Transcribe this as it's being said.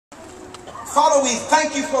Father, we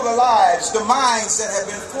thank you for the lives, the minds that have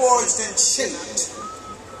been forged and shaped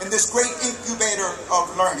in this great incubator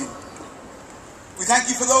of learning. We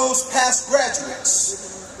thank you for those past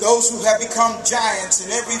graduates, those who have become giants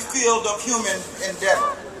in every field of human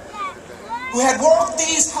endeavor, who had walked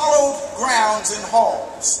these hallowed grounds and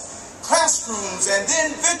halls, classrooms, and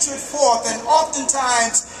then ventured forth and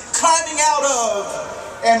oftentimes climbing out of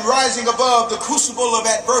and rising above the crucible of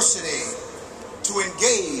adversity to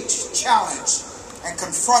engage, challenge, and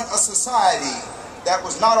confront a society that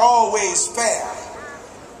was not always fair,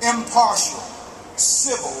 impartial,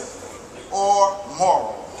 civil, or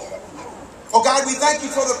moral. Oh God, we thank you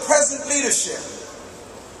for the present leadership,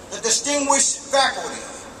 the distinguished faculty,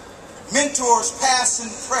 mentors past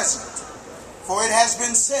and present, for it has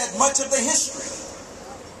been said much of the history,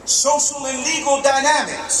 social and legal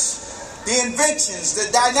dynamics, the inventions,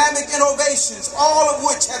 the dynamic innovations, all of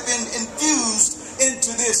which have been infused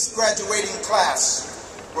into this graduating class,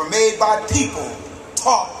 were made by people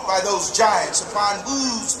taught by those giants upon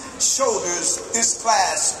whose shoulders this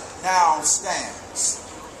class now stands.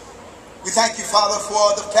 We thank you, Father,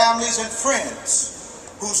 for the families and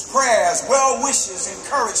friends whose prayers, well wishes,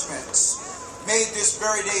 encouragements made this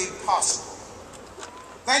very day possible.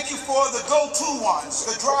 Thank you for the go-to ones,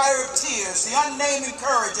 the dryer of tears, the unnamed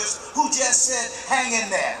encouragers who just said, hang in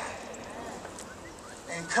there.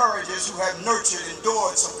 Encouragers who have nurtured,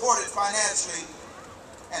 endured, supported financially,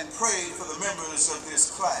 and prayed for the members of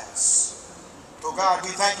this class. Oh God, we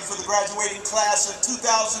thank you for the graduating class of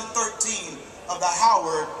 2013 of the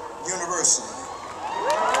Howard University.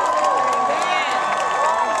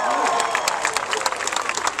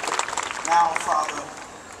 Now, Father,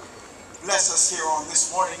 bless us here on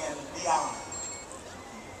this morning and beyond.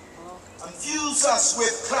 Infuse us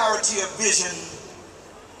with clarity of vision,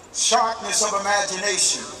 sharpness of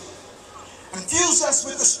imagination. Infuse us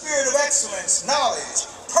with the spirit of excellence, knowledge,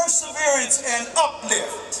 perseverance, and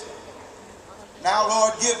uplift. Now,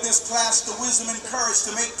 Lord, give this class the wisdom and courage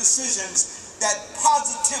to make decisions that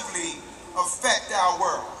positively affect our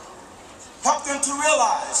world. Help them to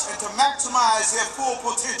realize and to maximize their full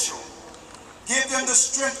potential. Give them the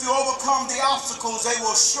strength to overcome the obstacles they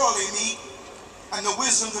will surely meet, and the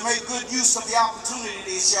wisdom to make good use of the opportunity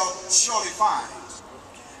they shall surely find.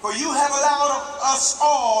 For you have allowed us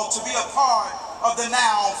all to be a part of the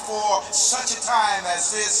now for such a time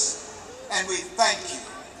as this, and we thank you.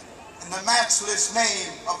 In the matchless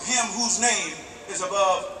name of him whose name is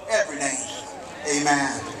above every name.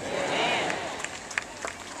 Amen.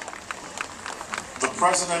 The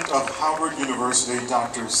President of Howard University,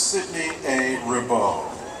 Dr. Sidney A. Ribot.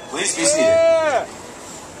 Please be seated.